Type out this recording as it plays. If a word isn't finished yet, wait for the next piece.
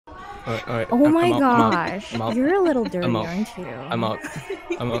Alright, Oh my I'm out. gosh, I'm out. you're a little dirty, I'm out. aren't you? I'm out.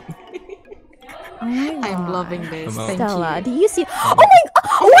 I'm out. Oh my god. I'm loving this. I'm out. Thank Stella, you. do you see? Oh my god!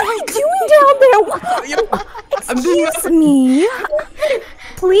 What are you doing down there? What? Excuse me.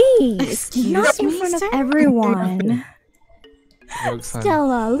 Please, not in me, front of sir? everyone. Roxanne.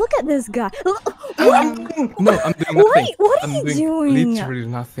 Stella, look at this guy. I'm doing nothing. What are I'm you doing doing? literally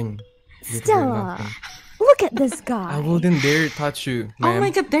nothing. Literally Stella, nothing. look at this guy. I wouldn't dare touch you, Oh ma'am. my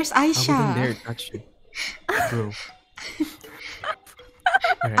god, there's I wouldn't dare Aisha. touch you, bro.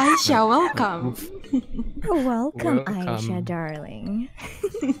 Aisha, welcome. Welcome, Welcome. Aisha, darling.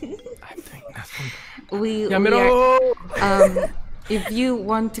 I'm doing nothing. We are, Yamiro! if you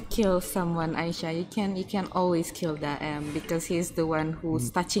want to kill someone, Aisha, you can always kill Daem because he's the one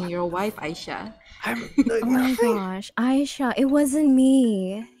who's touching your wife, Aisha. I'm Oh doing my nothing. gosh, Aisha, it wasn't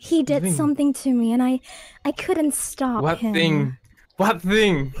me. He did Thing. something to me and I couldn't stop What him. thing? What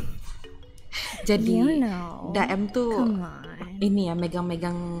thing? Jadi You know. Daem tuh Come on. ini ya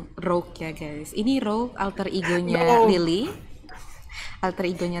megang-megang Rogue ya guys. Ini Rogue alter egonya No. Lily. Alter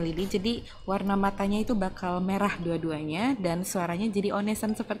egonya Lily. Jadi warna matanya itu bakal merah dua-duanya dan suaranya jadi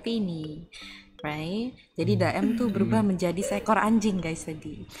onee-san seperti ini. Right? Jadi Daem tuh berubah menjadi seekor anjing guys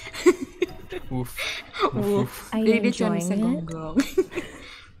tadi. Woof. Wuh. Are Jadi you dia cuma bisa enjoying it? gonggong.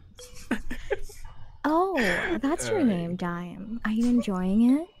 Oh, that's your name, Daem. Are you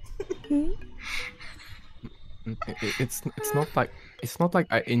enjoying it? It's not like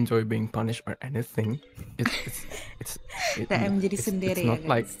I enjoy being punished or anything. Daem jadi sendiri it's ya not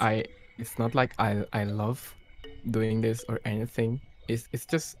like guys. it's not like I love doing this or anything. It's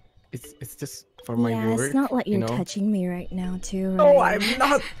just for my Yeah, word. it's not like you you're know? touching me right now, too, right? No, I'm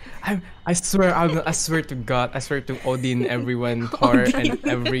not. I swear to God, I swear to Odin, everyone, Thor, and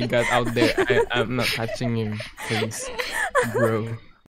every god out there. I'm not touching you, please, bro.